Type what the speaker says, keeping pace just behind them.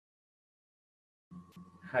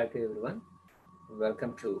Hi to everyone.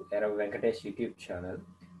 Welcome to Yarava Venkatesh YouTube channel.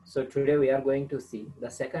 So today we are going to see the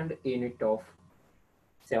second unit of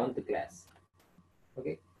 7th class.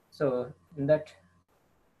 Okay. So in that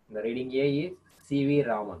the reading A is C.V.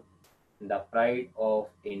 Raman, the pride of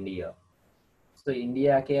India. So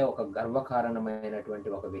ఇండియాకే ఒక గర్వకారణమైనటువంటి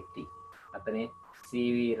ఒక వ్యక్తి అతనే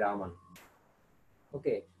CV Raman.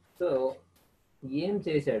 Okay, so ఏం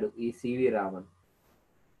చేశాడు ఈ CV Raman?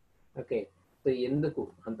 Okay, so ఎందుకు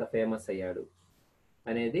అంత famous అయ్యాడు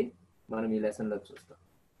అనేది మనం ఈ లెసన్లో చూస్తాం.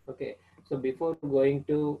 Okay, so before going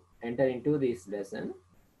to enter in to this lesson,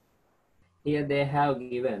 here they have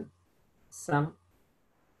given some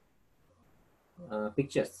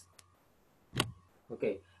pictures.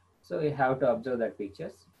 Okay, so you have to observe that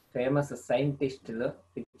pictures. Famous సైంటిస్టుల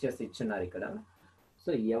pictures ఇచ్చున్నారు ఇక్కడ. సో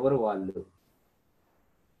ఎవరు వాళ్ళు?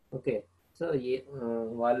 ఓకే, సో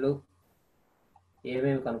వాళ్ళు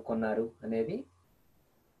ఏమేమి కనుక్కున్నారు అనేది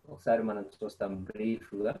ఒకసారి మనం చూస్తాం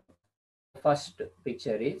బ్రీఫ్గా. First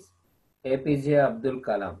picture is APJ Abdul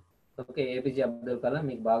Kalam. Okay, APJ Abdul Kalam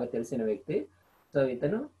మీకు బాగా తెలిసిన వ్యక్తి. సో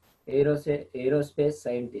ఇతను aerospace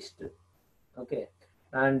scientist. Okay,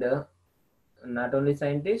 and not only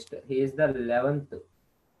scientist, he is the 11th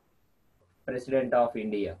president of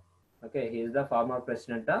India. Okay, he is the former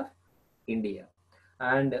president of India,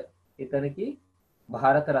 and ఇతనికి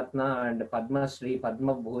భారత రత్న అండ్ పద్మశ్రీ,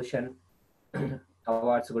 పద్మభూషణ్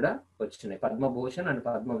అవార్డ్స్ కూడా వచ్చినాయి. Padma Bhushan and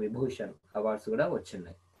Padma Vibhushan awards కూడా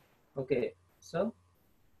వచ్చినాయి. Okay, so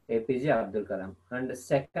APJ Abdul Kalam. And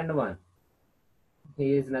second one, he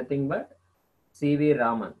is nothing but CV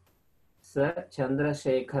Raman, Sir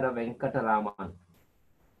Chandrasekhara Venkata Raman.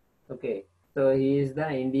 Okay, so he is the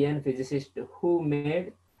Indian physicist who made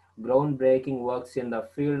groundbreaking works in the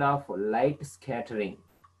field of light scattering.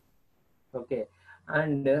 Okay,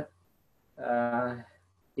 and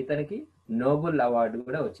ఇతనికి Nobel award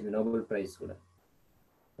కూడా వచ్చింది, Nobel prize కూడా.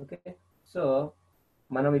 Okay, so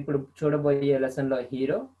మనం ఇప్పుడు చూడబోయే లెసన్లో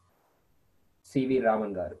hero CV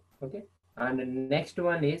Raman గారు. Okay, and next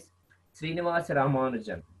one is Srinivasa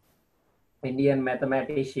Ramanujan, Indian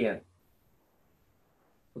mathematician.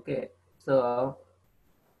 Okay, so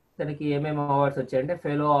తనకి ఏమేమి అవార్డ్స్ వచ్చాయంటే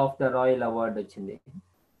fellow of the royal award వచ్చింది.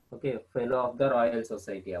 Okay, fellow of the royal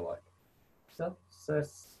society award. So sir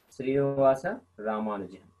Srinivasa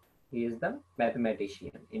Ramanujan, he is the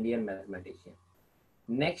mathematician, Indian mathematician.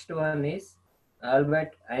 Next one is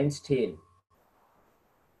Albert Einstein.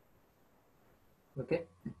 Okay,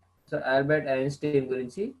 so Albert Einstein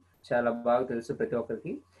గురించి చాలా బాగా తెలుసు ప్రతి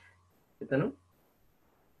ఒక్కరికి. ఇతను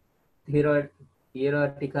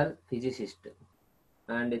థియరాటికల్ ఫిజిసిస్ట్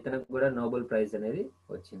అండ్ ఇతనికి కూడా నోబెల్ ప్రైజ్ అనేది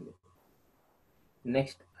వచ్చింది.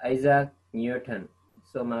 Next Isaac Newton.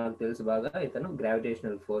 సో మనకు తెలుసు బాగా, ఇతను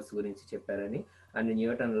గ్రావిటేషనల్ ఫోర్స్ గురించి చెప్పారని, అండ్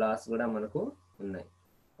న్యూటన్ లాస్ కూడా మనకు ఉన్నాయి.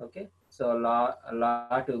 Okay, so law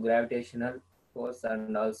to gravitational force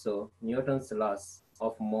and also Newton's laws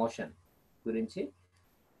of motion గురించి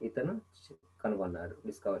ఇతను కనుగొన్నాడు,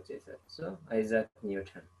 డిస్కవర్ చేశారు. So Isaac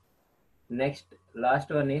Newton. Next, last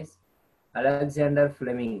one is Alexander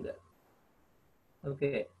Fleming.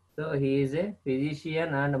 Okay, so he is a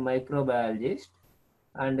physician and microbiologist,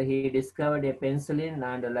 and he discovered a penicillin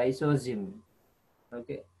and lysozyme.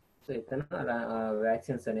 Okay, so itanu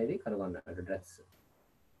vaccines anedi kanugonnaadu, drugs.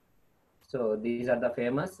 So these are the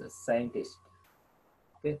famous scientists.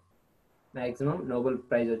 Okay, maximum Nobel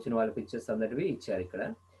Prize వచ్చిన వాళ్ళ pictures అందరివి ఇచ్చారు ఇక్కడ.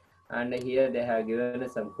 And here they have given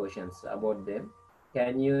some questions about them.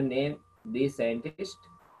 Can you name these scientists?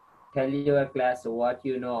 Tell your class what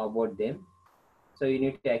you know about them. So you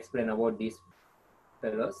need to explain about these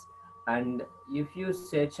fellows, and if you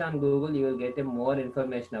search on Google you will get more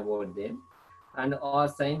information about them. And are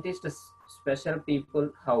scientists special people?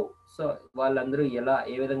 How? So వాళ్ళందరూ ఎలా,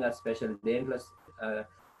 ఏ విధంగా special, దేంట్లో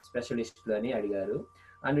స్పెషలిస్టులు అని అడిగారు.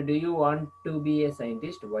 And do you want to be A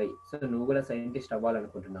scientist? Why? So నువ్వు కూడా scientist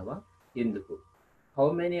అవ్వాలనుకుంటున్నావా, ఎందుకు? How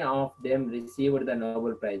many of them received the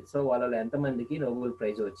Nobel prize? So వాళ్ళలో ఎంతమందికి నోబెల్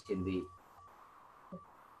ప్రైజ్ వచ్చింది?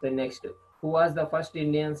 So next, who was the first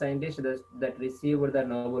Indian scientist that received the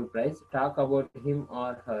Nobel prize? Talk about him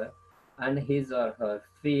or her and his or her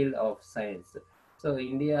field of science. So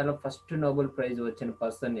ఇండియాలో first Nobel prize వచ్చిన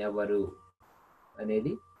person ఎవరు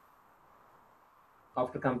అనేది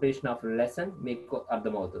after completion of lesson మీకు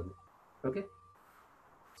అర్థమవుతుంది. Okay,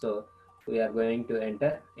 so we are going to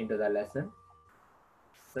enter in to the lesson.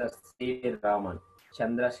 Sir C.V. Raman,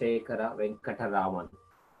 Chandrasekhara Venkata Raman.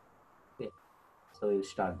 Okay, so we'll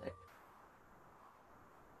start that.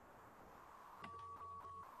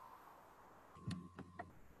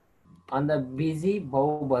 On the busy Bow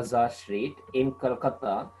Bazaar street in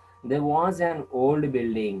Kolkata, there was an old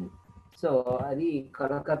building so అది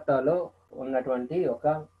కలకత్తాలో ఉన్నటువంటి ఒక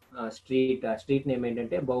street. ఆ street name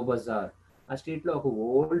ఏంటంటే బౌ బజార్. ఆ street లో ఒక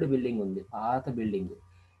old building ఉంది, పాత building.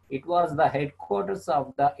 It was the head quarters of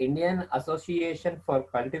the Indian association for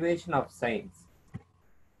cultivation of science.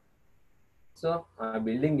 So ఆ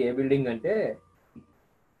బిల్డింగ్ ఏ బిల్డింగ్ అంటే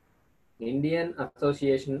Indian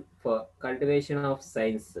association for cultivation of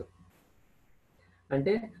science.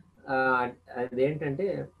 అంటే అదేంటంటే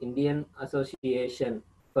Indian association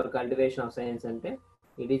for cultivation of science అంటే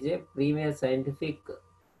it is a premier scientific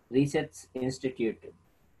research institute.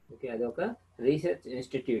 Okay, అది ఒక research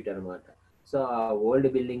institute అనమాట. So ఆ old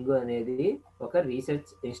building అనేది ఒక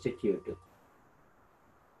research institute.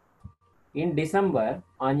 In December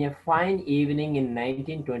on a fine evening in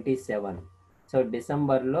 1927. So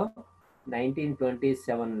డిసెంబర్లో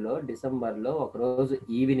 1927లో డిసెంబర్లో ఒకరోజు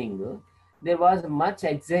evening there was much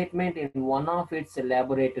excitement in one of its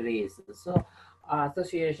laboratories. So ఆ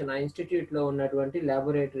అసోసియేషన్, ఆ ఇన్స్టిట్యూట్ లో ఉన్నటువంటి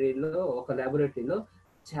ఒక ల్యాబొరేటరీలో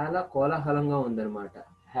చాలా కోలాహలంగా ఉందన్నమాట.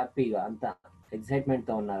 హ్యాపీగా అంతా ఎక్సైట్మెంట్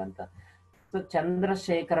తో ఉన్నారంతా. So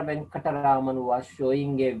Chandrasekhara Venkataraman was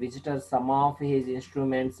showing a visitor some of his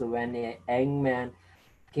instruments when a young man,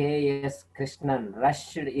 K.S. Krishnan,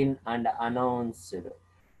 rushed in and announced,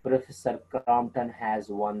 Professor Crompton has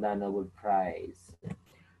won the Nobel Prize.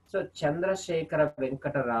 So Chandrasekhara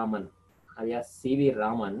Venkataraman alias CV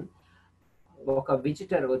Raman ఒక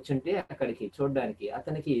విజిటర్ వచ్చుంటే అక్కడికి చూడడానికి,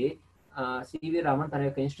 అతనికి CV Raman తన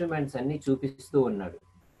యొక్క instruments అన్ని చూపిస్తూ ఉన్నాడు.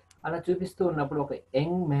 అలా చూపిస్తూ ఉన్నప్పుడు ఒక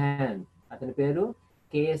యంగ్ మ్యాన్, అతని పేరు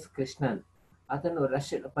కేఎస్ కృష్ణన్, అతను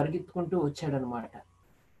పరిగెత్తుకుంటూ వచ్చాడనమాట.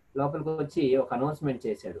 లోపలికి వచ్చి ఒక అనౌన్స్మెంట్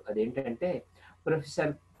చేశాడు. అదేంటంటే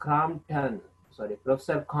professor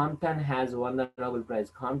Compton has one the Nobel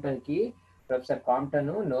prize. Professor Compton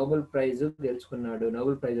Nobel prize గెలుచుకున్నాడు,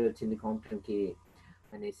 నోబెల్ ప్రైజ్ వచ్చింది కాంప్టన్ కి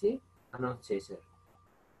అనేసి అనౌన్స్ చేశారు.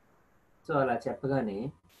 సో అలా చెప్పగానే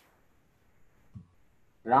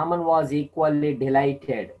Raman was equally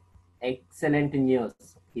delighted. Excellent news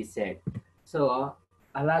he said. So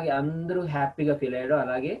అలాగే అందరూ హ్యాపీగా ఫీల్ అయ్యాడు,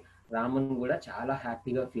 అలాగే రామన్ కూడా చాలా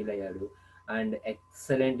హ్యాపీగా ఫీల్ అయ్యాడు. అండ్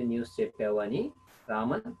ఎక్సలెంట్ న్యూస్ చెప్పావు అని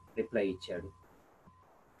రామన్ రిప్లై ఇచ్చాడు.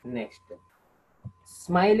 Next,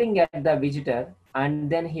 smiling at the visitor and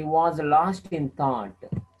then he was last in thought.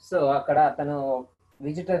 So అక్కడ అతను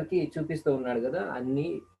విజిటర్ కి చూపిస్తూ ఉన్నాడు కదా అన్ని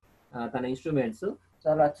తన ఇన్స్ట్రుమెంట్స్. సో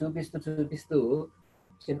అలా చూపిస్తూ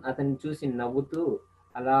అతన్ని చూసి నవ్వుతూ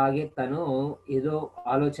అలాగే తను ఏదో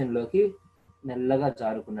ఆలోచనలోకి మెల్లగా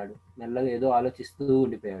జారుకున్నాడు, మెల్లగా ఏదో ఆలోచిస్తూ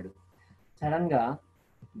ఉండిపోయాడు. సడన్ గా,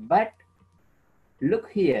 but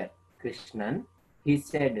look here Krishnan, he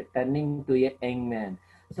said turning to a young man.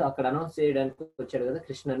 So అక్కడ అనౌన్స్ చేయడానికి వచ్చాడు కదా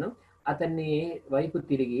కృష్ణన్, అతన్ని వైపు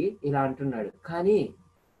తిరిగి ఇలా అంటున్నాడు, కానీ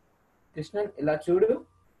కృష్ణన్ ఇలా చూడు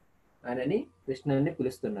అని కృష్ణన్ని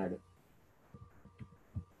పిలుస్తున్నాడు.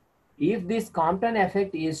 If this Compton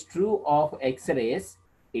effect is true of X-rays,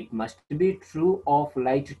 it must be true of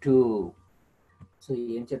light two. So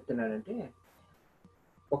ఏం చెప్తున్నాడంటే,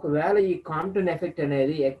 ఒకవేళ ఈ కాంప్టన్ ఎఫెక్ట్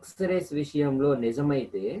అనేది ఎక్స్రేస్ విషయంలో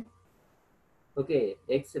నిజమైతే,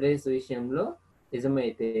 ఎక్స్రేస్ విషయంలో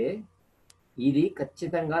నిజమైతే ఇది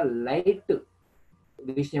ఖచ్చితంగా లైట్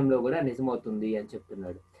విషయంలో కూడా నిజమవుతుంది అని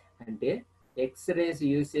చెప్తున్నాడు. అంటే ఎక్స్రేస్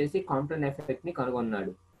యూజ్ చేసి కాంప్టన్ ఎఫెక్ట్ ని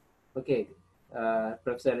కనుగొన్నాడు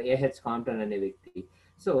ప్రొఫెసర్ ఏహెచ్ కాంప్టన్ అనే వ్యక్తి.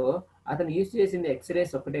 సో అతను యూజ్ చేసింది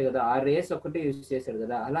ఎక్స్రేస్ ఒకటే కదా, ఆ రేస్ ఒకటే యూజ్ చేశాడు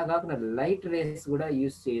కదా, అలా కాకుండా లైట్ రేస్ కూడా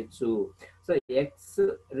యూజ్ చేయొచ్చు. సో ఎక్స్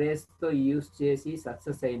రేస్ తో యూజ్ చేసి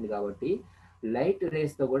సక్సెస్ అయింది కాబట్టి లైట్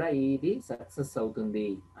రేస్ తో కూడా ఇది సక్సెస్ అవుతుంది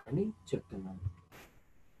అని చెప్తున్నాను.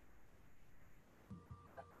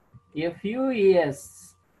 A few years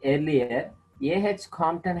earlier, A.H.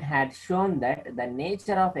 Compton had shown that the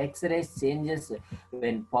nature of X-rays changes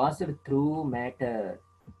when passed through matter.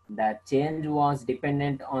 The change was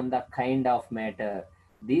dependent on the kind of matter.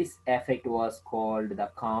 This effect was called the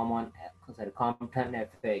Compton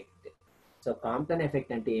effect. So Compton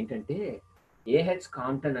effect అంటే ఏంటంటే, A.H.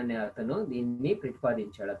 Compton అనే అతను దీన్ని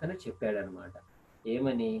ప్రతిపాదించాడు, అతను చెప్పాడు అనమాట.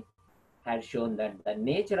 ఏమని? had shown that the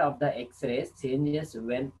nature of the X-rays changes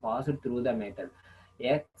when passed through the matter.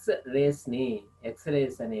 X-rays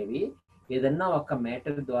అనేవి ఏదన్నా ఒక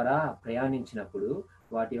మ్యాటర్ ద్వారా ప్రయాణించినప్పుడు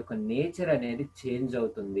వాటి యొక్క నేచర్ అనేది చేంజ్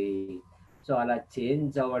అవుతుంది. సో అలా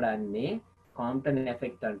చేంజ్ అవ్వడాన్ని కాంప్టన్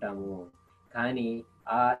ఎఫెక్ట్ అంటాము. కానీ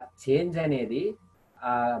ఆ చేంజ్ అనేది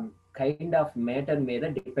ఆ కైండ్ ఆఫ్ మ్యాటర్ మీద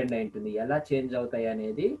డిపెండ్ అయి ఉంటుంది. ఎలా చేంజ్ అవుతాయి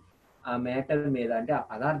అనేది ఆ మ్యాటర్ మీద, అంటే ఆ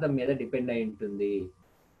పదార్థం మీద డిపెండ్ అయి ఉంటుంది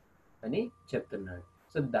అని చెప్తున్నాడు.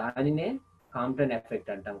 సో దానినే కాంప్టన్ ఎఫెక్ట్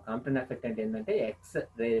అంటాం. కాంప్టన్ ఎఫెక్ట్ అంటే ఏంటంటే, ఎక్స్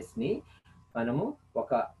రేస్ ని మనము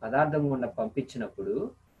ఒక పదార్థం గుండా పంపించినప్పుడు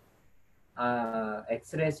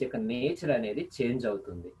ఎక్స్రేస్ యొక్క నేచర్ అనేది చేంజ్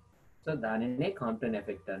అవుతుంది. సో దానినే కాంప్లెన్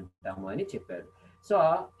ఎఫెక్ట్ అంటాము అని చెప్పారు. సో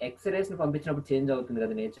ఎక్స్రేస్ని పంపించినప్పుడు చేంజ్ అవుతుంది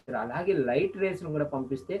కదా నేచర్, అలాగే లైట్ రేస్ను కూడా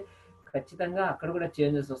పంపిస్తే ఖచ్చితంగా అక్కడ కూడా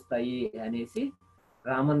చేంజెస్ వస్తాయి అనేసి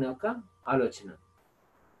రామన్ యొక్క ఆలోచన.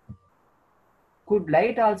 Could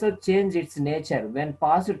light also change its nature when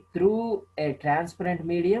passed through a transparent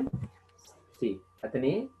medium? See,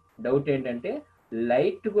 అతని డౌట్ ఏంటంటే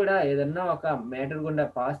లైట్ కూడా ఏదన్నా ఒక మ్యాటర్ గుండా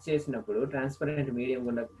పాస్ చేసినప్పుడు, ట్రాన్స్పరెంట్ మీడియం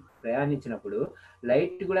గుండా ప్రయాణించినప్పుడు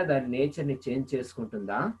లైట్ కూడా దాని నేచర్ని చేంజ్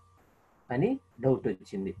చేసుకుంటుందా అని డౌట్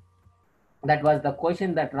వచ్చింది. That was the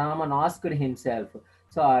question that Raman asked himself.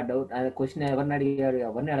 So ఆ డౌట్, ఆ క్వశ్చన్ ఎవరిని అడిగాడు?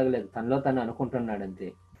 ఎవరిని అడగలేదు, తనలో తను అనుకుంటున్నాడు అంతే.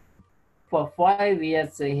 For 5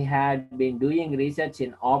 years, he had been doing research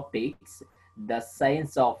in optics, the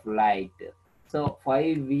science of light. So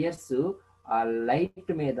 5 years ఆ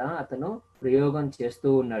లైట్ మీద అతను ప్రయోగం చేస్తూ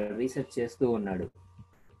ఉన్నాడు, రీసెర్చ్ చేస్తూ ఉన్నాడు.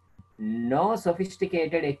 No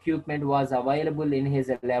sophisticated equipment was available in his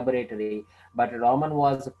laboratory, but Raman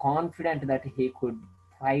was confident that he could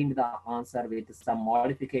find the answer with some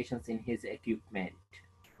modifications in his equipment.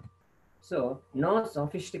 So no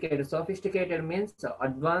sophisticated means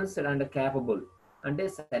advanced and capable. అంటే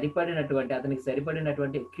సరిపడినటువంటి, అతనికి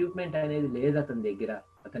సరిపడినటువంటి equipment అనేది లేదు అతని దగ్గర,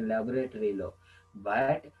 అతని ల్యాబొరేటరీలో.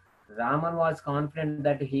 But Raman was confident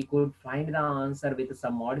that he could find the answer with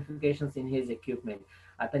some modifications in his equipment.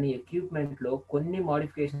 అతని ఎక్విప్మెంట్లో కొన్ని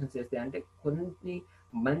modifications చేస్తే, అంటే కొన్ని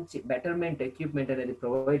మంచి బెటర్మెంట్ ఎక్విప్మెంట్ అనేది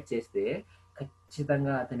ప్రొవైడ్ చేస్తే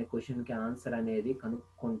ఖచ్చితంగా అతని క్వశ్చన్కి ఆన్సర్ అనేది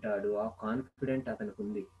కనుక్కుంటాడు. ఆ కాన్ఫిడెంట్ అతనికి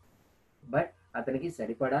ఉంది. బట్ అతనికి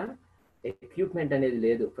సరిపడా ఎక్విప్మెంట్ అనేది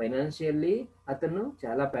లేదు. ఫైనాన్షియల్లీ అతను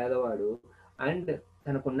చాలా పేదవాడు, అండ్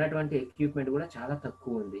తనకు ఉన్నటువంటి ఎక్విప్మెంట్ కూడా చాలా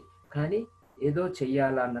తక్కువ ఉంది. కానీ ఏదో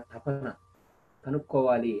చెయ్యాలన్న తపన,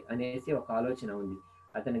 కనుక్కోవాలి అనేసి ఒక ఆలోచన ఉంది.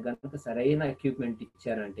 అతని కనుక సరైన ఎక్విప్మెంట్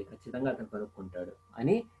ఇచ్చారంటే ఖచ్చితంగా అతను కనుక్కుంటాడు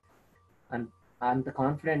అని అంత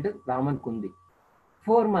కాన్ఫిడెంట్ రామన్కు ఉంది.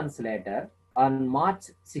 4 months later, on March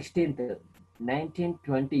 16th,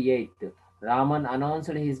 1928, Raman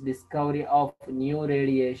announced his discovery of new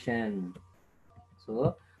radiation. So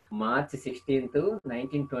March 16th,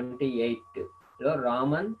 1928 లో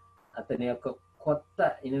రామన్ అతని యొక్క కొత్త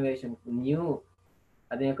ఇన్నోవేషన్, న్యూ,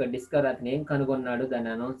 అతని యొక్క డిస్కవరీ, అతను ఏం కనుగొన్నాడు దాన్ని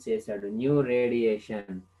అనౌన్స్ చేశాడు. New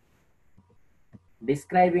radiation,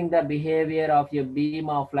 describing the behaviour of a beam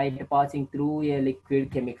of light passing through a liquid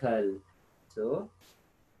chemical. So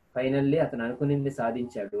finally అతను అనుకునింది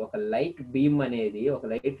సాధించాడు. ఒక లైట్ బీమ్ అనేది, ఒక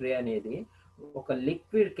లైట్ రే అనేది ఒక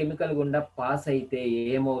లిక్విడ్ కెమికల్ గుండా పాస్ అయితే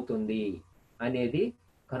ఏమవుతుంది అనేది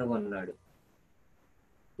కనుగొన్నాడు.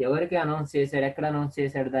 ఎవరికి అనౌన్స్ చేశాడు? ఎక్కడ అనౌన్స్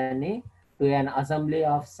చేశాడు దాన్ని? To an assembly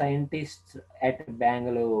of scientists at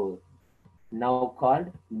Bengaluru, now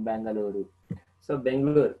called Bengaluru. So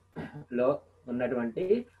బెంగళూరులో ఉన్నటువంటి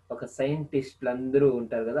ఒక సైంటిస్టులందరూ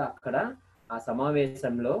ఉంటారు కదా, అక్కడ ఆ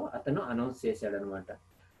సమావేశంలో అతను అనౌన్స్ చేశాడు అనమాట.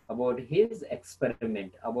 about his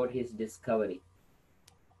experiment, about his discovery.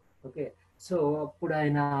 Okay, so అప్పుడు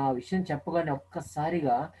ఆయన ఆ విషయం చెప్పగానే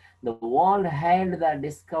ఒక్కసారిగా the world hailed the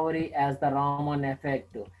discovery as the Raman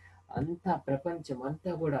effect. అంతా ప్రపంచం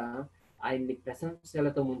అంతా కూడా ఆయన్ని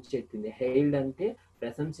ప్రశంసలతో ముంచెత్తింది. హెయిల్డ్ అంటే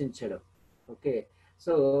ప్రశంసించడం. ఓకే,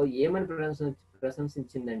 సో ఏమని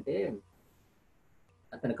ప్రశంసించిందంటే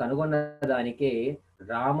అతను కనుగొన్న దానికి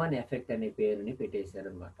రామన్ ఎఫెక్ట్ అనే పేరుని పెట్టేశారు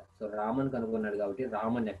అనమాట. సో రామన్ కనుగొన్నాడు కాబట్టి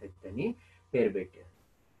రామన్ ఎఫెక్ట్ అని పేరు పెట్టారు.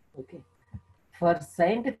 Okay, for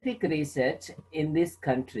scientific research in this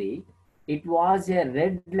country it was a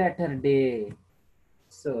red letter day.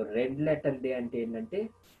 So red letter day అంటే ఏంటంటే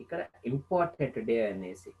ఇక్కడ ఇంపార్టెంట్ డే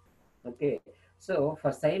అనేసి. Okay, so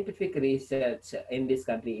for scientific research in this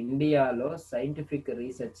country, ఇండియాలో సైంటిఫిక్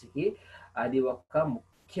రీసెర్చ్కి అది ఒక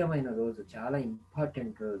ముఖ్యమైన రోజు, చాలా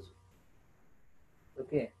ఇంపార్టెంట్ రోజు.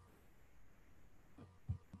 Okay,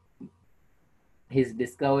 his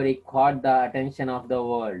discovery caught the attention of the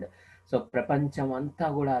world. So ప్రపంచం అంతా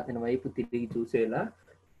కూడా అతని వైపు తిరిగి చూసేలా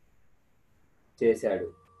చేశాడు.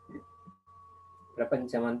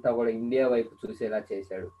 ప్రపంచం అంతా కూడా ఇండియా వైపు చూసేలా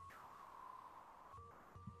చేశాడు.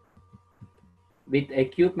 With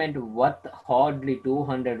equipment worth hardly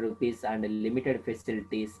 200 rupees and limited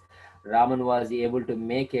facilities, Raman was able to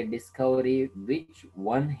make a discovery which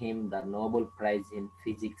won him the Nobel Prize in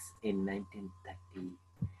Physics in 1930.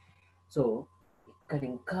 So ఇక్కడ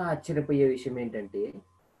ఇంకా ఆశ్చర్యపోయే విషయం ఏంటంటే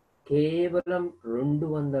కేవలం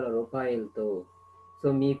 200 రూపాయలతో, సో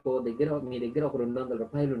మీ దగ్గర ఒక 200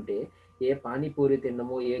 రూపాయలు ఉంటే ఏ పానీపూరి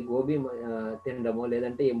తినడమో, ఏ గోబీ తినడమో,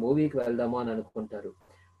 లేదంటే ఏ మూవీకి వెళ్దామో అని అనుకుంటారు.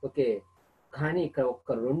 ఓకే, కానీ ఇక్కడ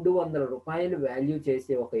ఒక 200 రూపాయలు వాల్యూ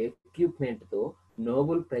చేసే ఒక ఎక్విప్మెంట్తో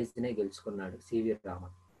నోబెల్ ప్రైజ్నే గెలుచుకున్నాడు సివి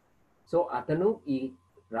రామన్. సో అతను ఈ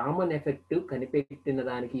రామన్ ఎఫెక్ట్ కనిపెట్టిన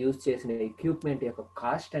దానికి యూజ్ చేసిన ఎక్విప్మెంట్ యొక్క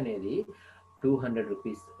కాస్ట్ అనేది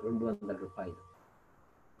 ₹200, ₹200.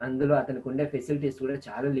 అందులో అతనికి ఉండే ఫెసిలిటీస్ కూడా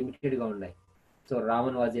చాలా లిమిటెడ్గా ఉన్నాయి. So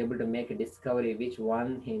Raman was able to make discovery which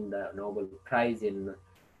one him the Nobel prize in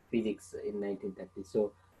physics in 1930. So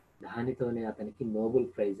దానితోనే అతనికి నోబెల్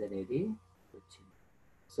ప్రైజ్ అనేది వచ్చింది.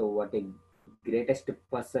 So what a greatest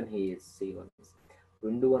person he is.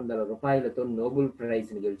 ₹200 Nobel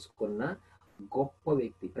ప్రైజ్ని గెలుచుకున్న గొప్ప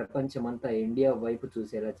వ్యక్తి, ప్రపంచమంతా ఇండియా వైపు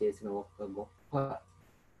చూసేలా చేసిన ఒక గొప్ప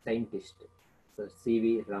scientist. So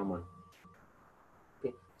CV Raman. Okay,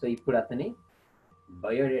 so ఇప్పుడు అతని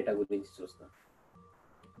బయోడేటా గురించి చూస్తాం.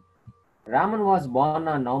 Raman was Born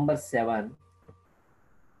on November 7,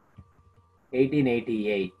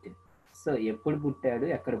 1888. So ఎప్పుడు పుట్టాడు,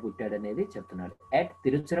 ఎక్కడ పుట్టాడు అనేది చెప్తున్నాడు. At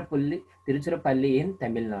Tiruchirappalli in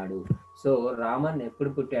Tamil Nadu. So Raman ఎప్పుడు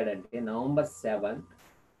పుట్టాడంటే November 7,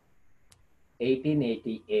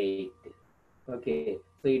 1888. ఓకే,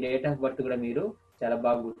 సో ఈ డేట్ ఆఫ్ బర్త్ కూడా మీరు చాలా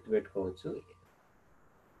బాగా గుర్తుపెట్టుకోవచ్చు.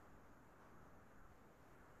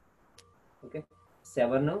 ఓకే,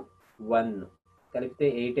 7, 1 కలిపితే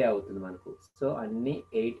 8 అవుతుంది మనకు. సో అన్ని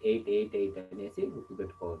 8888 అనేసి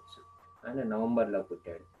గుర్తుపెట్టుకోవచ్చు. అండ్ నవంబర్లో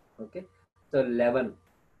పుట్టాడు. Okay, so 11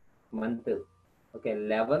 month. Okay,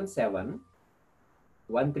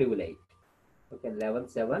 11/7/1888. Okay,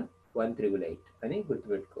 11/7/1888 అని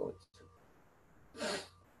గుర్తుపెట్టుకోవచ్చు.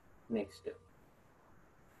 Next,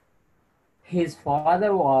 his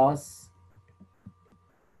father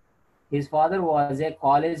was a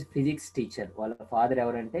college physics teacher. వాళ్ళ ఫాదర్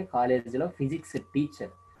ఎవరంటే కాలేజ్లో physics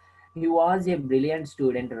teacher. He was a brilliant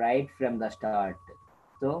student right from the start.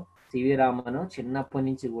 So CV Raman చిన్నప్పటి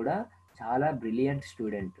నుంచి కూడా చాలా brilliant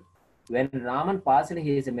student. When Raman passed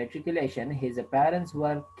his matriculation, his parents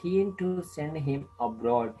were keen to send him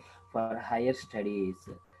abroad for higher studies.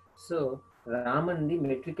 So రామన్ది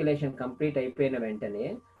matriculation complete అయిపోయిన వెంటనే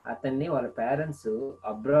అతన్ని వాళ్ళ parents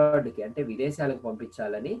అబ్రాడ్కి అంటే విదేశాలకు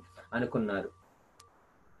పంపించాలని అనుకున్నారు.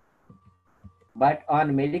 But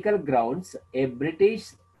on medical grounds A British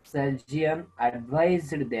సర్జియన్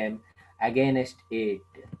advised them against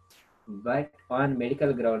it. But on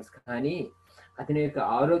medical grounds, కానీ అతని యొక్క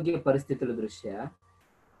ఆరోగ్య పరిస్థితుల దృష్ట్యా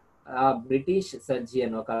ఆ బ్రిటిష్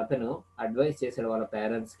సర్జియన్ ఒక అతను అడ్వైజ్ చేశాడు వాళ్ళ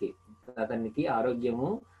పేరెంట్స్కి, అతనికి ఆరోగ్యము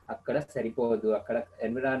అక్కడ సరిపోదు, అక్కడ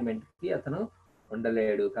ఎన్విరాన్మెంట్కి అతను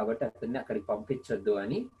ఉండలేడు, కాబట్టి అతన్ని అక్కడికి పంపించొద్దు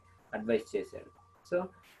అని అడ్వైజ్ చేశాడు. సో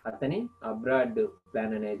అతని అబ్రాడ్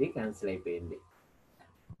ప్లాన్ అనేది క్యాన్సిల్ అయిపోయింది.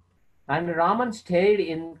 And Raman stayed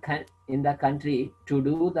in the country to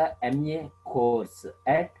do the MA course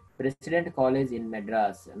at president college in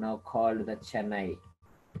Madras, now called the Chennai.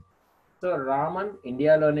 So Raman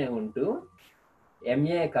ఇండియాలోనే ఉంటూ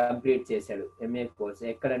MA కంప్లీట్ చేశాడు. MA కోర్స్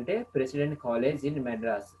ఎక్కడంటే ప్రెసిడెంట్ కాలేజ్ ఇన్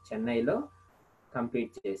మెడ్రాస్, చెన్నైలో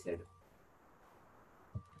కంప్లీట్ చేశాడు.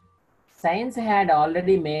 Science had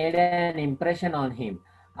already made an impression on him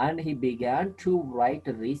and he began to write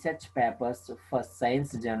research papers for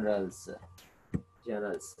science journals.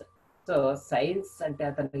 So science అంటే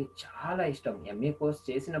అతనికి చాలా ఇష్టం. MA కోర్స్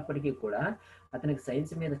చేసినప్పటికీ కూడా అతనికి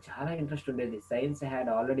సైన్స్ మీద చాలా ఇంట్రెస్ట్ ఉండేది. Science had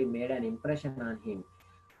already made an impression on him.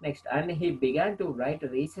 Next, and he began to right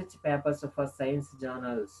research papers for science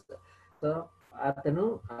journals. So అతను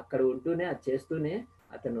అక్కడ ఉంటూనే అది చేస్తూనే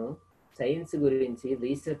అతను సైన్స్ గురించి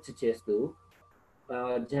రీసెర్చ్ చేస్తూ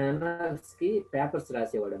జర్నల్స్కి పేపర్స్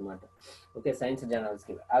రాసేవాడు అనమాట. ఓకే, సైన్స్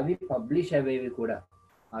జర్నల్స్కి అవి పబ్లిష్ అయ్యేవి కూడా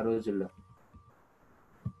ఆ రోజుల్లో.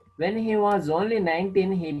 When he was only 19,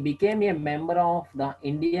 he became a member of the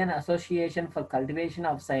Indian Association for Cultivation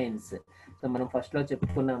of Science. So మనం ఫస్ట్లో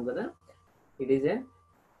చెప్పుకున్నాం కదా, it is a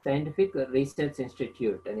scientific research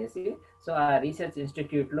institute అనేసి. సో ఆ రీసెర్చ్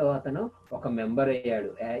ఇన్స్టిట్యూట్లో అతను ఒక మెంబర్ అయ్యాడు.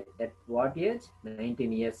 At what age?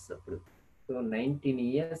 19 years అప్పుడు. సో 19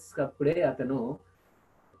 years అప్పుడే అతను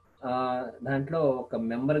దాంట్లో ఒక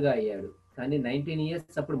మెంబర్గా అయ్యాడు. కానీ 19 years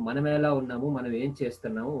అప్పుడు మనం ఎలా ఉన్నాము, మనం ఏం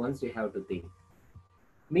చేస్తున్నాము, once you have to think.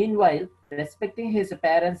 Meanwhile, respecting his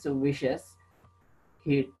parents' wishes,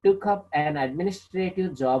 he took up an administrative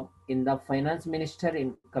job in the finance minister in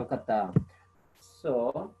Calcutta. So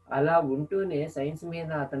అలా ఉంటూనే సైన్స్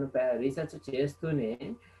మీద అతను రీసెర్చ్ చేస్తూనే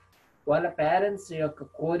వాళ్ళ పేరెంట్స్ యొక్క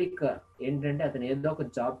కోరిక ఏంటంటే అతను ఏదో ఒక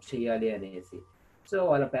జాబ్ చేయాలి అనేసి. సో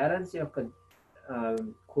వాళ్ళ పేరెంట్స్ యొక్క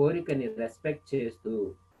కోరికని రెస్పెక్ట్ చేస్తూ,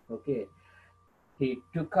 okay, he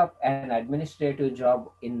took up an administrative job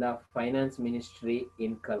in the finance ministry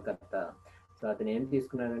in Calcutta. So అతను ఏం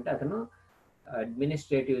తీసుకున్నాడంటే అతను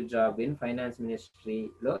administrative job in finance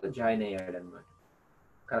మినిస్ట్రీలో join అయ్యాడు అనమాట,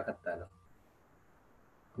 కలకత్తాలో.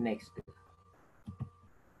 Next,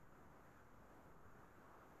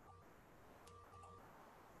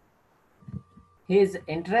 His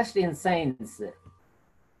interest in science,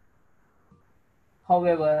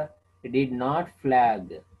 however, did not flag.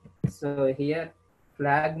 So here,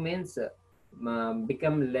 flag means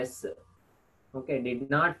become less. Okay, did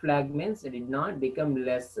not flag means did not become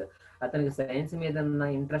less. అతనికి science మీద ఉన్న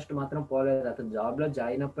interest మాత్రం పోలేదు. అతను జాబ్లో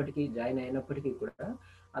జాయిన్ అయినప్పటికీ కూడా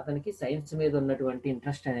అతనికి సైన్స్ మీద ఉన్నటువంటి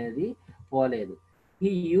ఇంట్రెస్ట్ అనేది పోలేదు.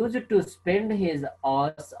 He use to spend his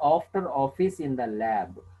hours after office in the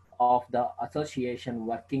lab of the association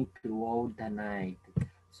working through out the night.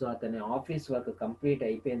 So అతని ఆఫీస్ వర్క్ కంప్లీట్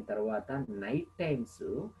అయిపోయిన తర్వాత నైట్ టైమ్స్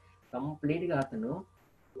కంప్లీట్గా అతను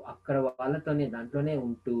అక్కడ వాళ్ళతోనే దాంట్లోనే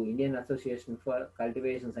ఉంటూ Indian association for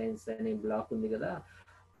cultivation science అనే బ్లాక్ ఉంది కదా,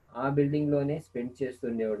 ఆ బిల్డింగ్ లోనే స్పెండ్ చేస్తూ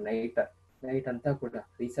ఉండేవాడు. నైట్ అంతా కూడా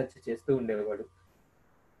రీసెర్చ్ చేస్తూ ఉండేవాడు.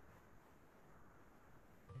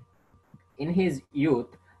 In his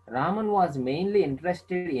youth, Raman was mainly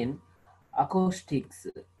interested in acoustics.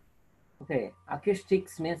 Okay,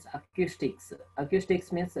 acoustics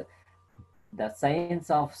means the science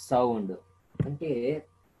of sound. అంటే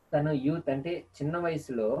తన యూత్ అంటే చిన్న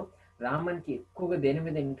వయసులో రామన్కి ఎక్కువగా దేని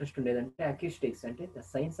మీద ఇంట్రెస్ట్ ఉండేదంటే అక్యూస్టిక్స్, అంటే ద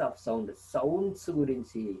సైన్స్ ఆఫ్ సౌండ్స్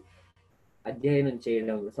గురించి అధ్యయనం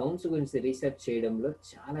చేయడం, సౌండ్స్ గురించి రీసెర్చ్ చేయడంలో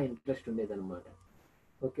చాలా ఇంట్రెస్ట్ ఉండేదన్నమాట.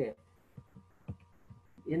 ఓకే,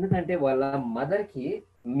 ఎందుకంటే వాళ్ళ మదర్కి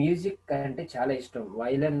మ్యూజిక్ అంటే చాలా ఇష్టం.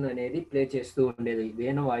 వైలన్ అనేది ప్లే చేస్తూ ఉండేది,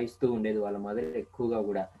 వీణ వాయిస్తూ ఉండేది వాళ్ళ మదర్ ఎక్కువగా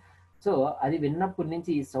కూడా. సో అది విన్నప్పటి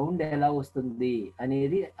నుంచి ఈ సౌండ్ ఎలా వస్తుంది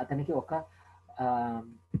అనేది అతనికి ఒక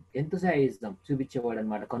ఎంతూసియాజం చూపించేవాడు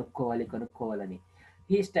అనమాట, కనుక్కోవాలని.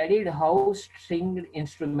 He studied how stringed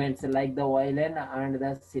instruments like the violin and the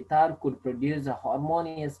sitar could produce a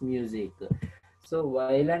harmonious music. So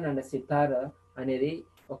వైలన్ and sitar అనేది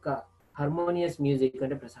ఒక హార్మోనియస్ మ్యూజిక్,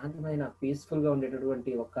 అంటే ప్రశాంతమైన పీస్ఫుల్ గా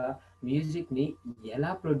ఉండేటటువంటి ఒక మ్యూజిక్ ని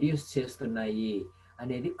ఎలా ప్రొడ్యూస్ చేస్తున్నాయి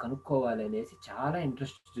అనేది కనుక్కోవాలనేసి చాలా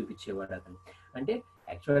ఇంట్రెస్ట్ చూపించేవాడు అతను. అంటే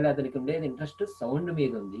యాక్చువల్గా అతనికి ఉండేది ఇంట్రెస్ట్ సౌండ్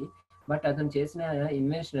మీద ఉంది, బట్ అతను చేసిన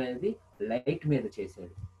ఇన్వెన్షన్ అనేది లైట్ మీద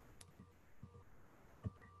చేశాడు.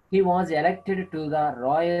 He was elected to the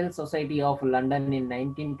Royal Society of London in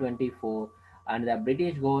 1924 and the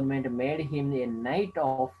British government made him a Knight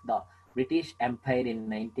of the British Empire in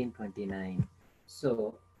 1929. So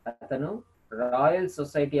అతను రాయల్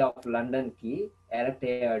సొసైటీ ఆఫ్ లండన్ కి elect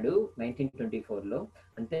అయ్యాడు 1924లో.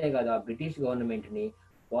 అంతేకాదు ఆ British గవర్నమెంట్ని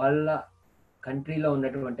వాళ్ళ కంట్రీలో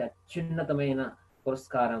ఉన్నటువంటి అత్యున్నతమైన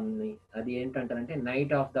పురస్కారంని, అది ఏంటంటారంటే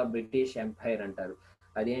knight of the British empire అంటారు.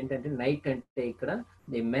 అదేంటంటే నైట్ అంటే ఇక్కడ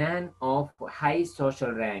the man of high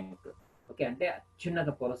social rank. Okay, అంటే అత్యున్నత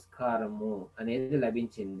పురస్కారము అనేది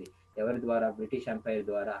లభించింది ఎవరి ద్వారా? బ్రిటిష్ ఎంపైర్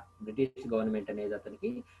ద్వారా. బ్రిటిష్ గవర్నమెంట్ అనేది అతనికి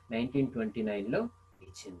 1929లో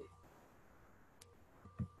ఇచ్చింది.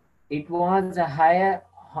 It was a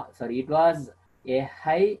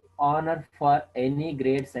high honor for any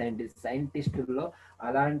great scientist. సైంటిస్టుల్లో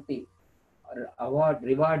అలాంటి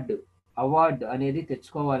అవార్డు అనేది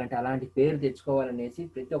తెచ్చుకోవాలంటే, అలాంటి పేరు తెచ్చుకోవాలనేసి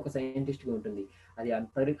ప్రతి ఒక్క సైంటిస్ట్కి ఉంటుంది. అది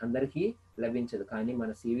అందరికీ లభించదు, కానీ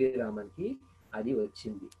మన సివి రామన్కి అది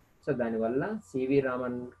వచ్చింది. సో దానివల్ల సివి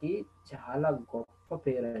రామన్కి చాలా గొప్ప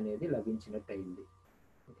పేరు అనేది లభించినట్టు అయింది.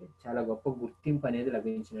 ఓకే, చాలా గొప్ప గుర్తింపు అనేది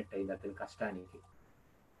లభించినట్టు అయింది అతని కష్టానికి.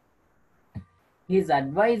 His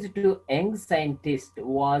advice to young scientists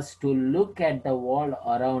was to look at the world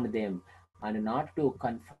around them and not to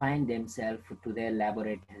confine themselves to their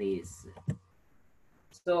laboratories.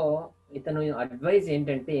 So ఇతను అడ్వైజ్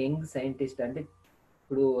ఏంటంటే యంగ్ సైంటిస్ట్ అంటే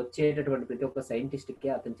ఇప్పుడు వచ్చేటటువంటి ప్రతి ఒక్క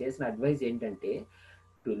సైంటిస్ట్కి అతను చేసిన అడ్వైజ్ ఏంటంటే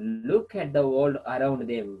to look at the world around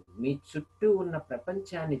them. మీ చుట్టూ ఉన్న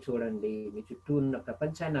ప్రపంచాన్ని చూడండి, మీ చుట్టూ ఉన్న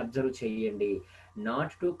ప్రపంచాన్ని అబ్జర్వ్ చేయండి.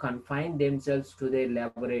 Not to confine themselves to their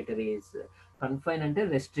laboratories. Confine అంటే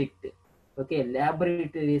రెస్ట్రిక్ట్. ఓకే,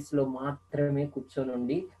 ల్యాబొరేటరీస్ లో మాత్రమే కూర్చొని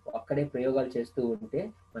ఉండి అక్కడే ప్రయోగాలు చేస్తూ ఉంటే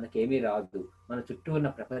మనకేమీ రాదు, మన చుట్టూ ఉన్న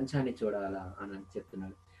ప్రపంచాన్ని చూడాలా అని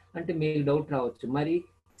చెప్తున్నాడు. అంటే మీకు డౌట్ రావచ్చు, మరి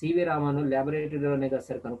సివి రామన్ ల్యాబొరేటరీలోనే కదా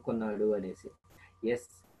సార్ కనుక్కున్నాడు అనేసి. ఎస్,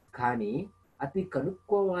 కానీ అది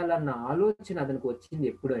కనుక్కోవాలన్న ఆలోచన అతనికి వచ్చింది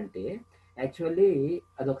ఎప్పుడు అంటే, యాక్చువల్లీ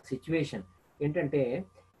అదొక సిచ్యువేషన్. ఏంటంటే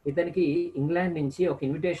ఇతనికి ఇంగ్లాండ్ నుంచి ఒక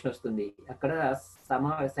ఇన్విటేషన్ వస్తుంది, అక్కడ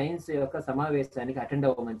సైన్స్ యొక్క సమావేశానికి అటెండ్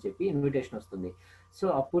అవ్వమని చెప్పి ఇన్విటేషన్ వస్తుంది. సో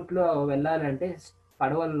అప్పట్లో వెళ్ళాలంటే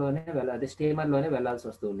పడవల్లోనే వెళ్ళాలి, స్టీమర్లోనే వెళ్ళాల్సి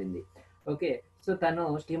వస్తుంది. ఓకే, సో తను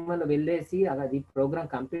స్టీమర్లో వెళ్ళేసి అది ప్రోగ్రామ్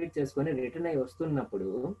కంప్లీట్ చేసుకొని రిటర్న్ అయ్యి వస్తున్నప్పుడు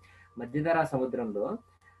మధ్యధరా సముద్రంలో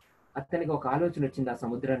అతనికి ఒక ఆలోచన వచ్చింది. ఆ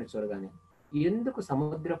సముద్రాన్ని చూడగానే, ఎందుకు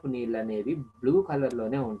సముద్రపు నీళ్ళు అనేవి బ్లూ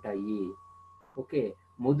కలర్లోనే ఉంటాయి, ఓకే,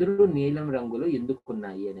 ముదురు నీలం రంగులు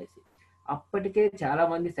ఎందుకున్నాయి అనేసి. అప్పటికే చాలా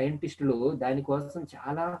మంది సైంటిస్టులు దానికోసం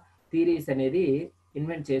చాలా థియరీస్ అనేది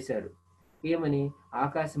ఇన్వెంట్ చేశారు. ఏమని,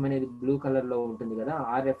 ఆకాశం అనేది బ్లూ కలర్లో ఉంటుంది కదా,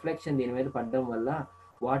 ఆ రిఫ్లెక్షన్ దీని మీద పడడం వల్ల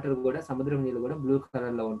వాటర్ కూడా, సముద్రం నీళ్ళు కూడా బ్లూ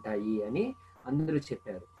కలర్లో ఉంటాయి అని అందరూ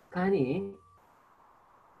చెప్పారు. కానీ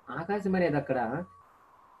ఆకాశం అనేది అక్కడ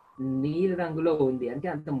నీలి రంగులో ఉంది, అంటే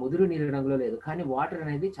అంత ముదురు నీలి రంగులో లేదు, కానీ వాటర్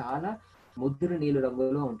అనేది చాలా ముదురు నీలి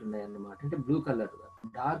రంగులో ఉంటున్నాయి అన్నమాట, అంటే బ్లూ కలర్,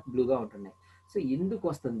 డార్క్ బ్లూగా ఉంటున్నాయి. సో ఎందుకు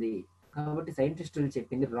వస్తుంది, కాబట్టి సైంటిస్టులు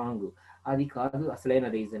చెప్పింది రాంగ్, అది కాదు అసలైన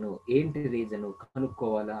రీజను, ఏంటి రీజను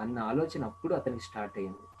కనుక్కోవాలా అన్న ఆలోచన అప్పుడు అతనికి స్టార్ట్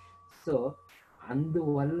అయింది. సో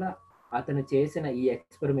అందువల్ల అతను చేసిన ఈ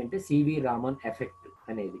ఎక్స్పెరిమెంట్ సివి రామన్ ఎఫెక్ట్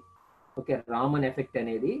అనేది. ఓకే, రామన్ ఎఫెక్ట్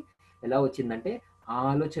అనేది ఎలా వచ్చిందంటే ఆ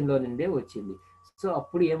ఆలోచనలో నుండే వచ్చింది. సో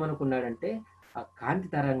అప్పుడు ఏమనుకున్నాడంటే, ఆ కాంతి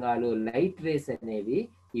తరంగాలు, లైట్ రేస్ అనేవి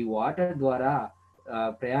ఈ వాటర్ ద్వారా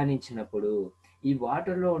ప్రయాణించినప్పుడు, ఈ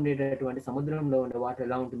వాటర్లో ఉండేటటువంటి, సముద్రంలో ఉండే వాటర్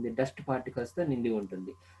ఎలా ఉంటుంది, డస్ట్ పార్టికల్స్తో నిండి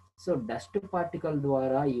ఉంటుంది. సో డస్ట్ పార్టికల్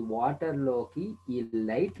ద్వారా ఈ వాటర్లోకి ఈ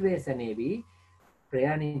లైట్ రేస్ అనేవి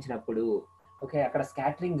ప్రయాణించినప్పుడు, ఓకే, అక్కడ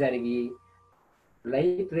స్కాటరింగ్ జరిగి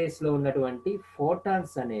లైట్ రేస్ లో ఉన్నటువంటి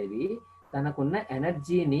ఫోటాన్స్ అనేవి తనకున్న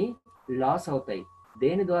ఎనర్జీని లాస్ అవుతాయి.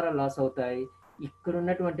 దేని ద్వారా లాస్ అవుతాయి, ఇక్కడ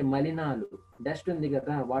ఉన్నటువంటి మలినాలు, డస్ట్ ఉంది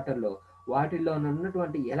కదా వాటర్లో, వాటిల్లో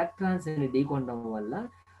ఉన్నటువంటి ఎలక్ట్రాన్స్ ని ఢీకొనడం వల్ల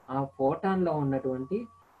ఆ ఫోటాన్ లో ఉన్నటువంటి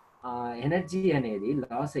ఆ ఎనర్జీ అనేది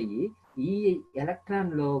లాస్ అయ్యి ఈ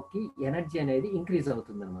ఎలక్ట్రాన్ లోకి ఎనర్జీ అనేది ఇంక్రీజ్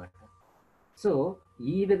అవుతుంది అనమాట. సో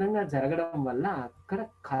ఈ విధంగా జరగడం వల్ల అక్కడ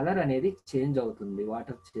కలర్ అనేది చేంజ్ అవుతుంది,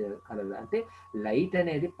 వాటర్ కలర్, అంటే లైట్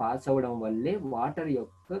అనేది పాస్ అవ్వడం వల్లే వాటర్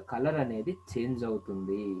యొక్క కలర్ అనేది చేంజ్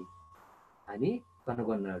అవుతుంది అని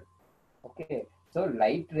కనుగొన్నాడు. ఓకే, సో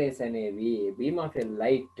లైట్ రేస్ అనేవి, beam of a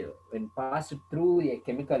light when passed through a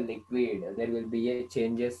chemical liquid there will be a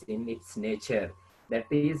changes in its nature,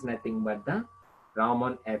 that is nothing but the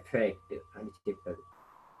Raman effect అని చెప్పాడు.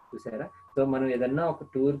 చూసారా, so మనం ఏదన్నా ఒక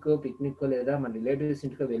టూర్కో, పిక్నిక్కో, లేదా మన రిలేటివ్స్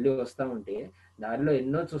ఇంటికో వెళ్ళి వస్తా ఉంటే దారిలో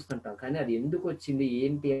ఎన్నో చూస్తుంటాం, కానీ అది ఎందుకు వచ్చింది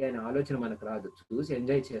ఏంటి అనే ఆలోచన మనకు రాదు, చూసి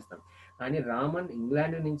ఎంజాయ్ చేస్తాం. కానీ రామన్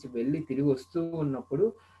ఇంగ్లాండ్ నుంచి వెళ్ళి తిరిగి వస్తూ ఉన్నప్పుడు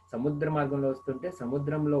సముద్ర మార్గంలో వస్తుంటే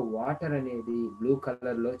సముద్రంలో వాటర్ అనేది బ్లూ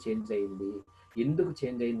కలర్లో చేంజ్ అయింది, ఎందుకు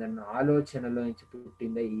చేంజ్ అయిందన్న ఆలోచనలో నుంచి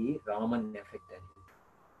పుట్టిందే ఈ రామన్ ఎఫెక్ట్ అనేది.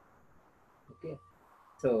 ఓకే,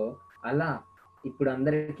 సో అలా ఇప్పుడు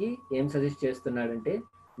అందరికీ ఏం సజెస్ట్ చేస్తున్నాడంటే,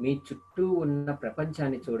 మీ చుట్టూ ఉన్న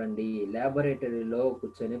ప్రపంచాన్ని చూడండి, ల్యాబొరేటరీలో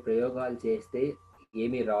కూర్చొని ప్రయోగాలు చేస్తే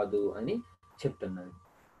ఏమీ రాదు అని చెప్తున్నాడు.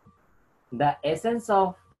 The essence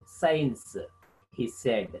of science, he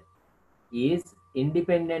said, is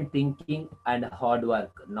independent thinking and hard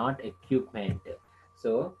work, not equipment.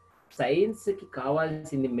 So సైన్స్కి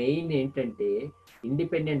కావాల్సింది మెయిన్ ఏంటంటే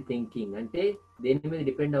ఇండిపెండెంట్ థింకింగ్, అంటే దేని మీద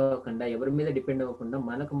డిపెండ్ అవ్వకుండా, ఎవరి మీద డిపెండ్ అవ్వకుండా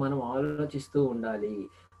మనకు మనం ఆలోచిస్తూ ఉండాలి.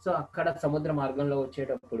 సో అక్కడ సముద్ర మార్గంలో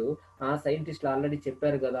వచ్చేటప్పుడు ఆ సైంటిస్టులు ఆల్రెడీ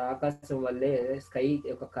చెప్పారు కదా, ఆకాశం వల్లే స్కై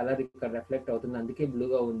యొక్క కలర్ ఇక్కడ రిఫ్లెక్ట్ అవుతుంది, అందుకే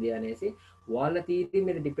బ్లూగా ఉంది అనేసి, వాళ్ళ థియరీ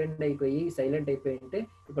మీద డిపెండ్ అయిపోయి సైలెంట్ అయిపోయి ఉంటే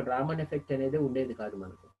ఇప్పుడు రామన్ ఎఫెక్ట్ అనేది ఉండేది కాదు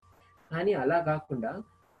మనకు. కానీ అలా కాకుండా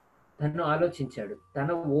తను ఆలోచించాడు,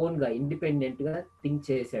 తన ఓన్గా ఇండిపెండెంట్గా థింక్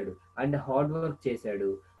చేశాడు అండ్ హార్డ్ వర్క్ చేశాడు.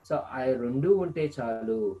 సో ఆ రెండు ఉంటే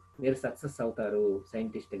చాలు, మీరు సక్సెస్ అవుతారు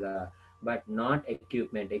సైంటిస్ట్గా. బట్ నాట్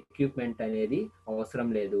ఎక్విప్మెంట్, ఎక్విప్మెంట్ అనేది అవసరం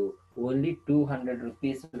లేదు, ఓన్లీ 200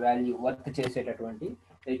 రూపీస్ వాల్యూ వర్త్ చేసేటటువంటి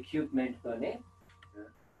ఎక్విప్మెంట్తోనే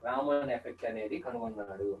రామన్ ఎఫెక్ట్ అనేది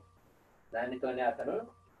కనుగొన్నాడు. దానితోనే అతను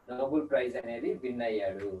నోబెల్ ప్రైజ్ అనేది విన్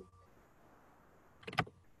అయ్యాడు.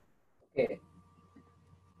 Okay,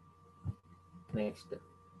 next.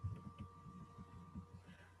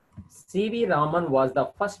 C.V. Raman was the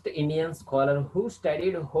first Indian scholar who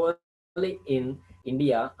studied wholly in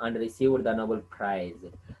India and received the Nobel Prize.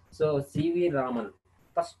 So C.V. Raman,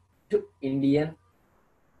 first Indian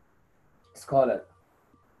scholar,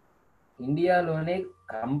 ఇండియాలోనే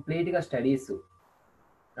కంప్లీట్గా studies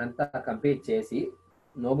అంతా కంప్లీట్ చేసి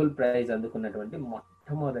నోబెల్ ప్రైజ్ అందుకున్నటువంటి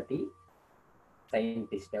మొట్టమొదటి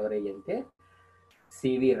scientist ఎవరైతే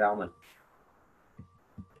CV Raman.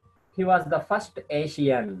 He was the first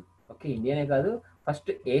Asian, okay, ఇండియనే కాదు first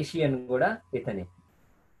Asian కూడా ఇతనే,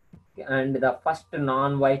 and the first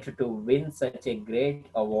non white to win such a great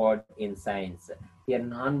award in science. Year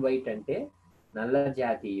non white అంటే నల్ల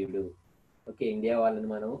జాతీయుడు. ఓకే, ఇండియా వాళ్ళని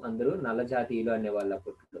మనం అందరూ నల్ల జాతీయులు అనేవాళ్ళు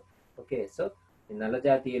అప్పట్లో. ఓకే, సో నల్ల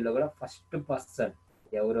జాతీయుల్లో కూడా ఫస్ట్ పర్సన్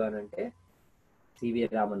ఎవరు అని అంటే సివి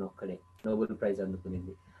రామన్ ఒక్కడే Nobel prize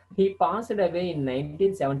అందుకునింది. He passed away in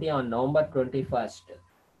 1970 on November 21st.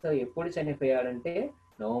 So ఎప్పుడు చనిపోయాడంటే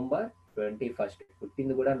November 21st.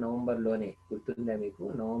 పుట్టింది కూడా నవంబర్లోనే, గుర్తుందా మీకు?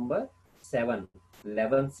 November 7,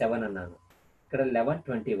 11/7 అన్నాను, ఇక్కడ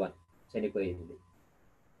 11/21 చనిపోయింది.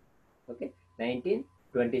 ఓకే,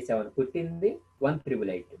 1927 పుట్టింది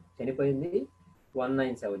 1888, చనిపోయింది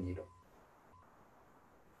 1970.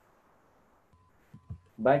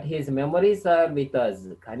 But his memories are with us.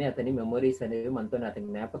 కానీ అతని మెమరీస్ అనేవి మనతోనే, అతని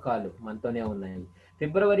జ్ఞాపకాలు మనతోనే ఉన్నాయి.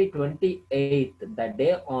 February 28th, the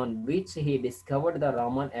day on which he discovered the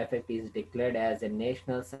Raman effect, is declared as a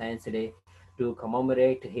National Science Day to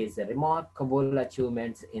commemorate his remarkable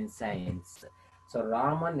achievements in science. So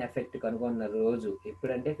Raman effect కనుగొన్న రోజు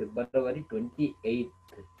ఎప్పుడంటే ఫిబ్రవరి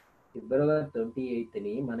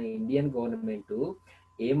 28ని మన ఇండియన్ గవర్నమెంట్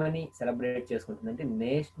ఏమని సెలబ్రేట్ చేసుకుంటుందంటే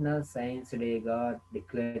నేషనల్ సైన్స్ డేగా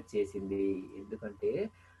declare చేసింది. ఎందుకంటే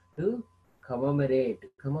to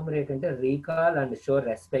commemorate అంటే recall and show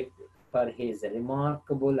respect for his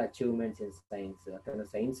remarkable achievements in science. అతను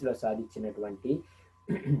సైన్స్లో సాధించినటువంటి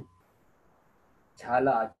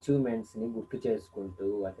చాలా అచీవ్మెంట్స్ని గుర్తు చేసుకుంటూ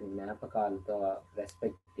అతని జ్ఞాపకాలతో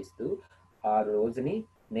రెస్పెక్ట్ ఇస్తూ ఆ రోజుని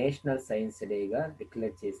నేషనల్ సైన్స్ డేగా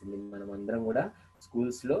డిక్లేర్ చేసింది. మనం అందరం కూడా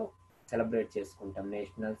స్కూల్స్లో సెలబ్రేట్ చేసుకుంటాం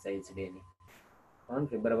నేషనల్ సైన్స్ డేని on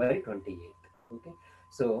February 28th. Okay,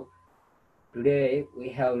 so today we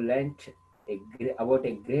have learned about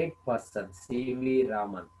a great person CV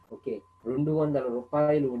Raman. Okay, 200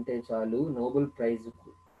 రూపాయలు ఉంటే చాలు నోబెల్ ప్రైజ్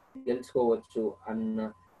గెలుచుకోవచ్చు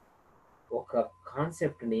అన్న ఒక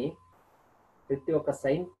కాన్సెప్ట్ని ప్రతి ఒక్క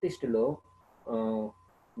సైంటిస్టులో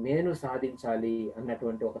నేను సాధించాలి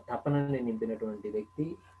అన్నటువంటి ఒక తపనని నింపినటువంటి వ్యక్తి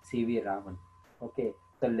సివి రామన్. ఓకే,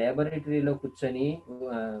 సో ల్యాబొరేటరీలో కూర్చొని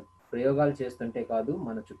ప్రయోగాలు చేస్తుంటే కాదు,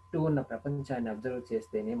 మన చుట్టూ ఉన్న ప్రపంచాన్ని అబ్జర్వ్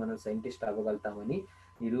చేస్తేనే మనం సైంటిస్ట్ అవ్వగలుగుతామని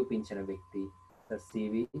నిరూపించిన వ్యక్తి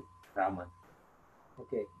CV Raman.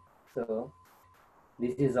 Okay, so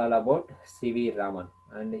this is all about CV Raman,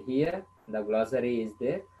 and here the glossary is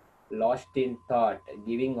there. Lost in thought,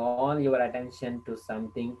 giving all your attention to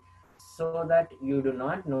something so that you do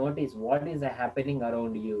not notice what is happening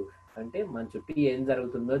around you. అంటే మన చుట్టూ ఏం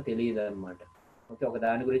జరుగుతుందో తెలియదు అనమాట. Okay, ఒక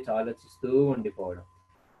దాని గురించి ఆలోచిస్తూ ఉండిపోవడం.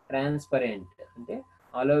 ట్రాన్స్పరెంట్ అంటే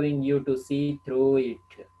allowing you to see through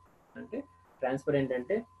it. అంటే ట్రాన్స్పరెంట్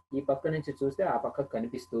అంటే ఈ పక్క నుంచి చూస్తే ఆ పక్క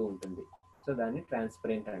కనిపిస్తూ ఉంటుంది, సో దాన్ని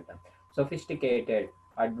ట్రాన్స్పరెంట్ అంటాం. సొఫిస్టికేటెడ్,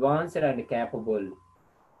 అడ్వాన్స్డ్ అండ్ క్యాపబుల్,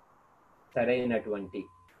 సరైనటువంటి,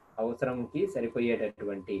 అవసరంకి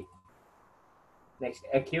సరిపోయేటటువంటి. Next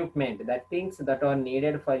equipment, the things that are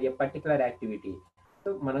needed for a particular activity.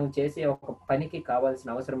 So మనం చేసే ఒక పనికి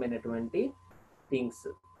కావాల్సిన అవసరమైనటువంటి థింగ్స్,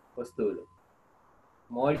 వస్తువులు.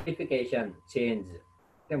 మోడిఫికేషన్, చేంజ్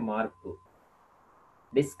అంటే మార్పు.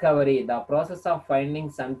 Discovery, the process of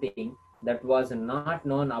finding something that was not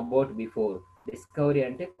known about before. Discovery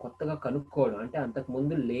అంటే కొత్తగా కనుక్కోవడం, అంటే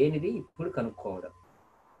అంతకుముందు లేనిది ఇప్పుడు కనుక్కోవడం.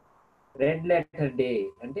 రెడ్ లెటర్ డే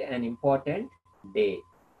అంటే an important day.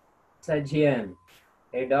 సర్జియన్,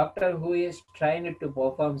 A doctor who is trained to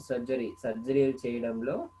perform surgery. సర్జరీలు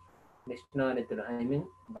చేయడంలో నిష్ణాతుడు, ఐ మీన్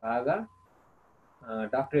బాగా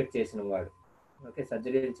డాక్టరేట్ చేసిన వాడు. ఓకే,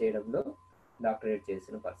 సర్జరీలు చేయడంలో డాక్టరేట్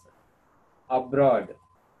చేసిన person. Abroad,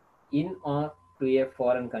 in are to A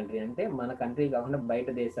foreign country అంటే మన కంట్రీ కాకుండా బయట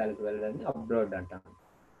దేశాలకు వెళ్ళడాన్ని అబ్రాడ్ అంటాం.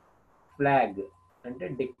 ఫ్లాగ్ అంటే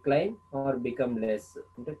డిక్లైన్ ఆర్ బికమ్ లెస్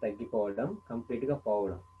అంటే తగ్గిపోవడం, కంప్లీట్గా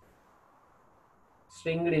పోవడం.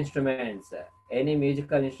 Stringed instruments, any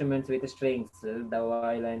musical instruments with strings, the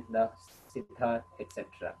violin, the sitar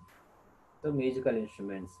etcetera. So musical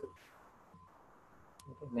instruments.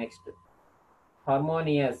 Next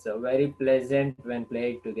harmonious, very pleasant when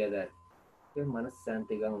played together.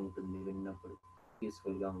 మనశ్శాంతిగా ఉంటుంది విన్నప్పుడు,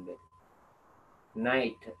 పీస్ఫుల్గా ఉండేది.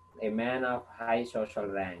 Night, A man of high social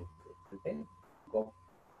rank అంటే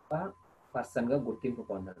గొప్ప పర్సన్గా గుర్తింపు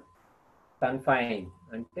పొందడం. కన్ఫైన్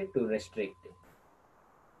అంటే టు రెస్ట్రిక్ట్.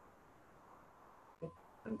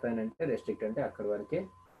 కన్ఫైన్ అంటే రెస్ట్రిక్ట్ అంటే అక్కడి వరకే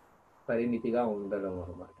పరిమితిగా ఉండడం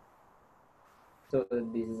అన్నమాట. So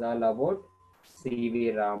this is all about CV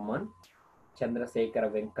Raman, Chandrasekhara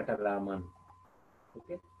Venkata Raman.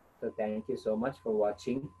 Okay, so thank you so much for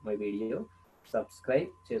watching my video. Subscribe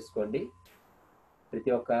చేసుకోండి.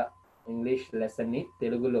 ప్రతి ఒక్క ఇంగ్లీష్ లెసన్ని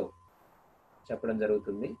తెలుగులో చెప్పడం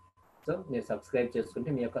జరుగుతుంది. సో మీరు సబ్స్క్రైబ్ చేసుకుంటే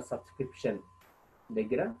మీ యొక్క సబ్స్క్రిప్షన్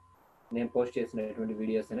దగ్గర నేను పోస్ట్ చేసినటువంటి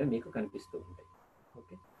వీడియోస్ అనేవి మీకు కనిపిస్తూ ఉంటాయి.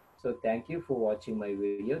 Okay, so thank you for watching my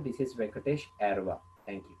video. This is Venkatesh, Yarava.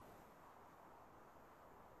 Thank you.